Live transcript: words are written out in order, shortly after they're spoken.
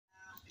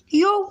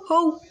Yo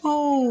ho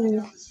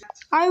ho!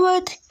 I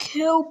would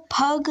kill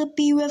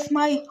Pugby with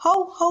my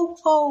ho ho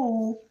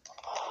ho!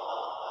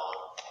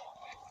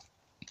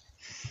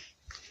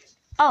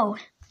 Oh,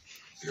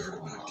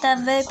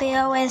 the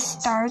video is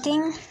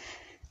starting?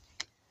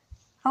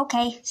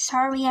 Okay,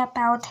 sorry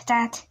about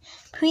that.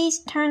 Please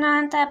turn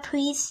on the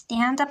please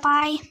stand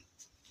by.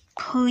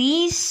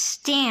 Please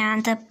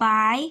stand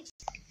by.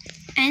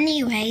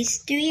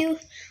 Anyways, do you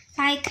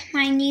like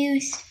my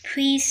new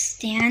please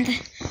stand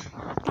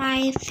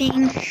by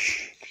thing?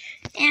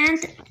 And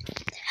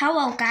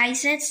hello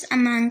guys, it's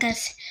Among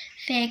Us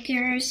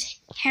Figures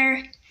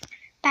here.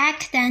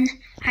 Back then,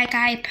 like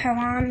I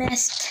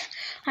promised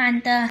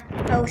on the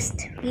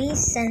most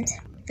recent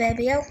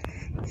video,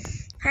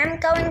 I'm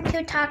going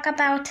to talk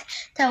about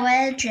the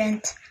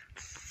legend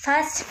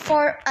Fuss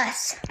for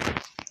Us.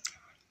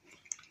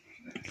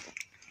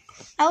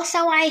 Also,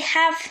 I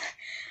have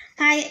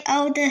my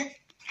old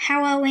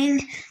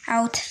Halloween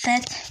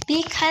outfit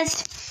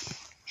because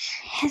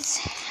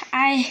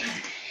I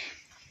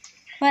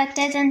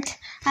didn't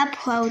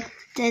upload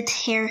it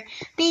here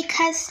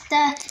because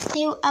the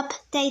new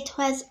update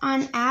was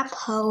on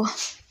Apple.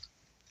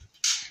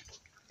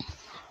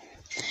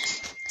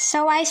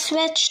 So I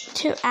switched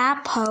to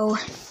Apple.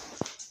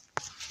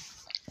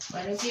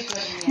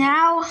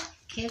 Now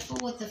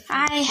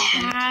I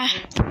have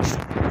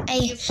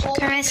a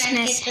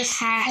Christmas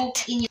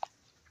hat.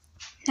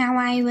 Now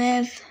I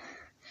live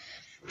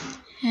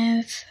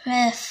with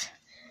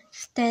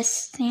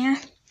this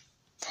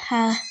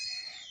Santa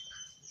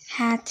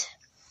hat.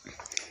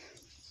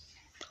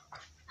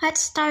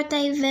 Let's start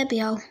a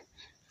video.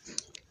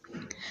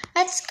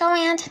 Let's go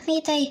and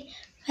meet a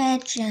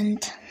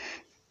legend.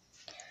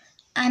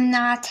 I'm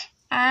not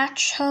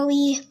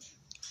actually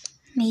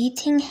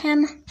meeting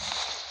him,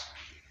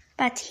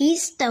 but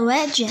he's the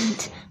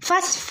legend.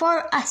 Fuss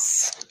for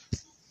Us.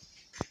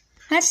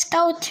 Let's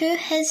go to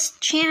his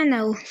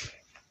channel.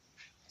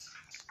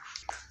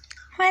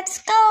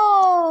 Let's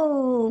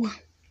go!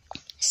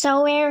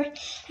 So we're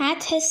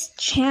at his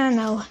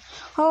channel.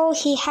 Oh,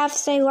 he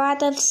has a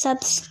lot of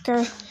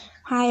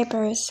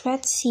subscribers.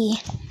 Let's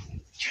see.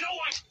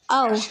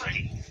 Oh,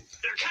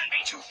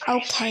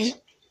 okay.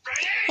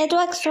 It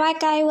looks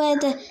like I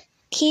would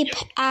keep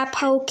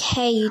Apple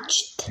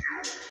caged.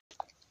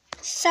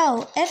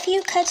 So, if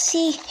you could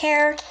see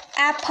here,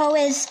 Apple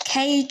is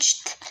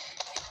caged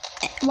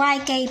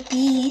like a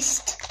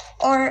beast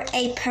or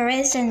a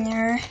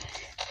prisoner.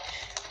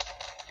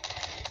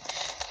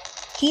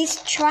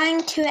 He's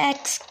trying to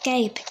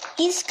escape.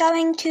 He's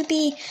going to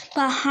be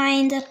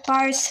behind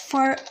bars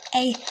for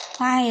a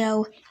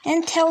while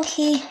until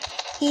he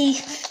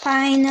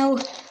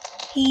finally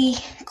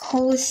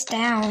cools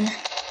down.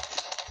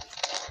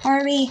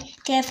 Or we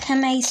give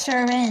him a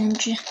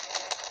syringe.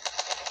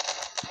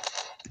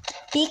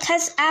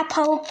 Because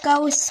Apple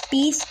goes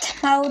beast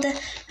mode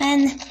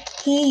when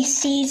he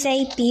sees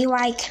a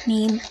bee-like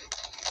meme.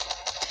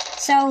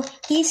 So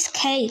he's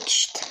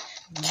caged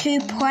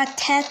to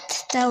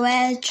protect the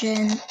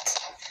legend.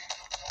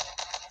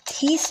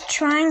 He's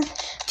trying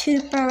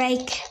to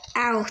break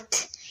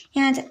out.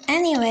 And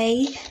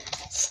anyway,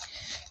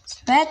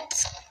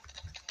 let's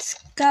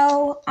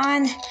go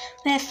on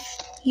with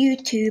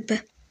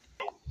YouTube.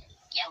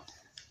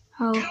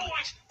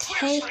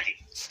 Okay.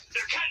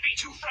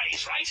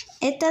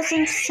 It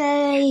doesn't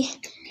say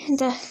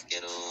the.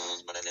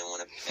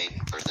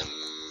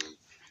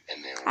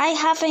 I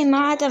have a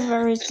mod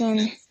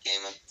version.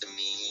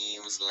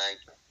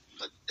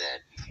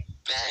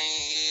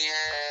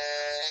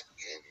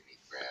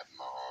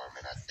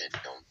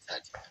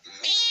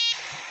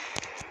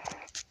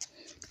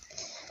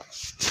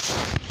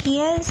 He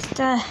is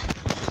the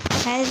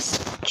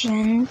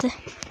legend.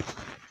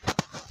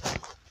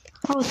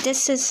 Oh,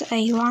 this is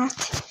a lot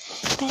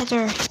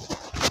better.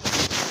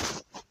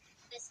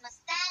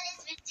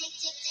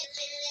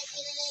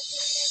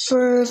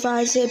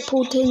 Was it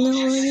putting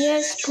on?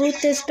 Yes, put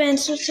this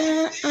pencil.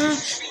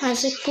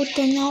 Was it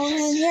putting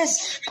on?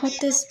 Yes, put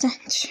this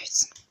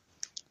dentures.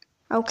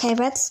 Okay,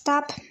 let's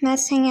stop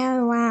messing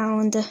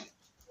around.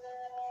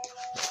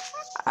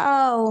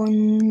 Oh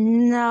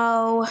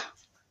no.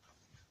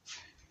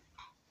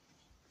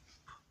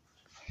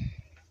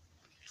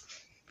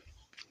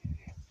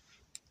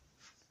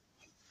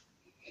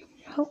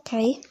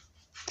 Okay.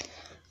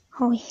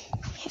 Oh yeah.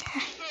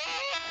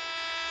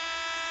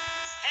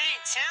 Hey,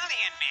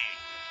 Italian man.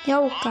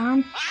 Yo,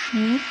 gone.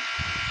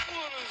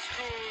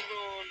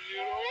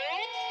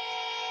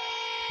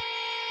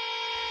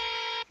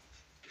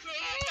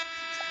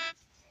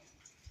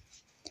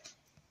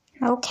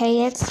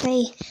 Okay, it's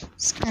a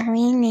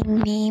screaming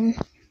meme.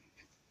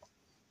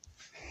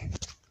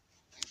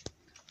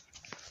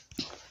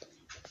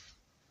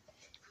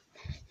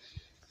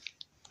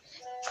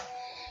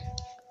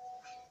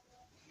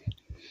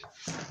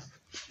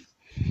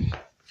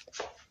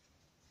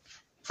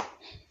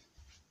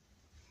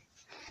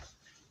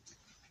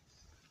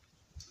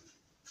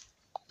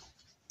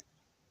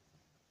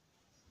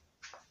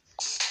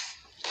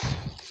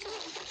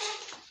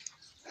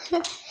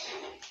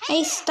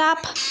 A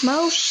stop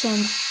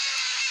motion.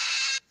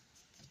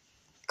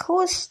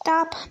 Cool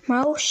stop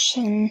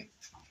motion.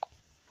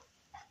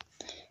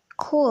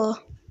 Cool.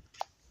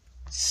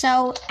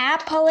 So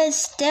Apple is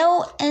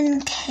still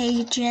in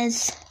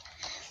cages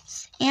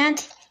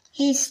and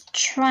he's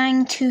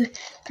trying to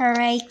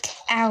break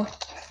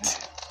out.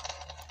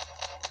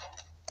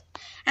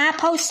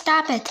 Apple,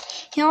 stop it.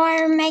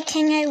 You're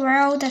making a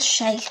world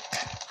shake.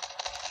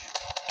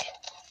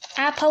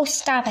 Apple,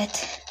 stop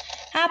it.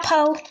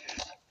 Apple,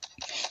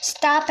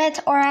 stop it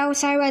or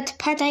else I would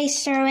put a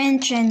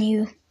syringe in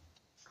you.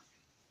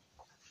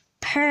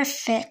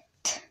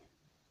 Perfect.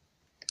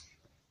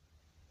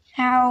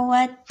 Now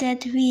what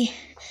did we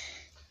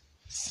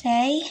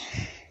say?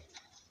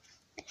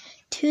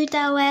 To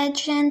the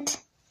legend?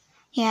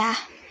 Yeah.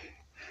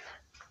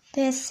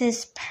 This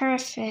is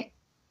perfect.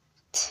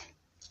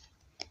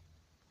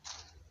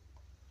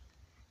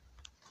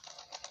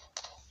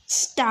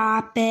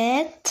 Stop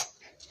it.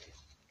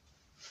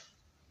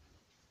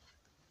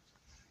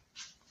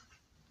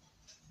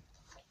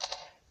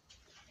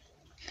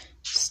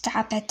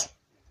 Stop it.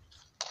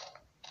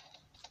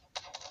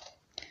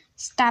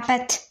 Stop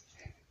it.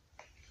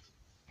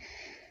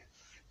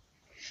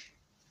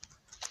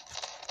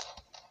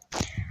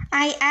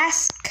 I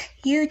asked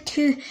you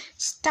to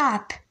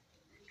stop.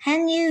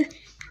 And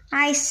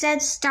I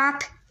said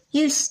stop.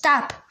 You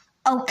stop.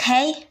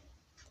 Okay?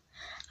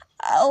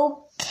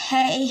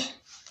 Okay.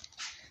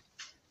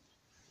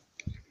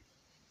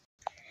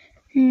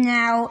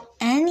 Now,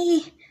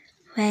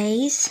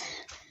 anyways,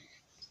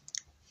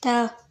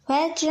 the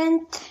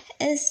legend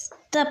is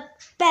the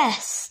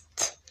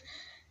best.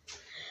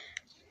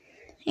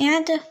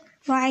 And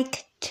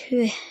like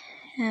to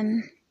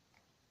him.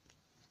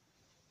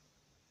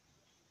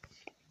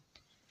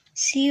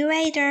 See you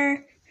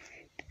later.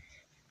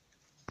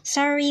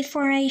 Sorry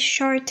for a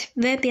short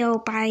video,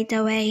 by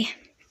the way.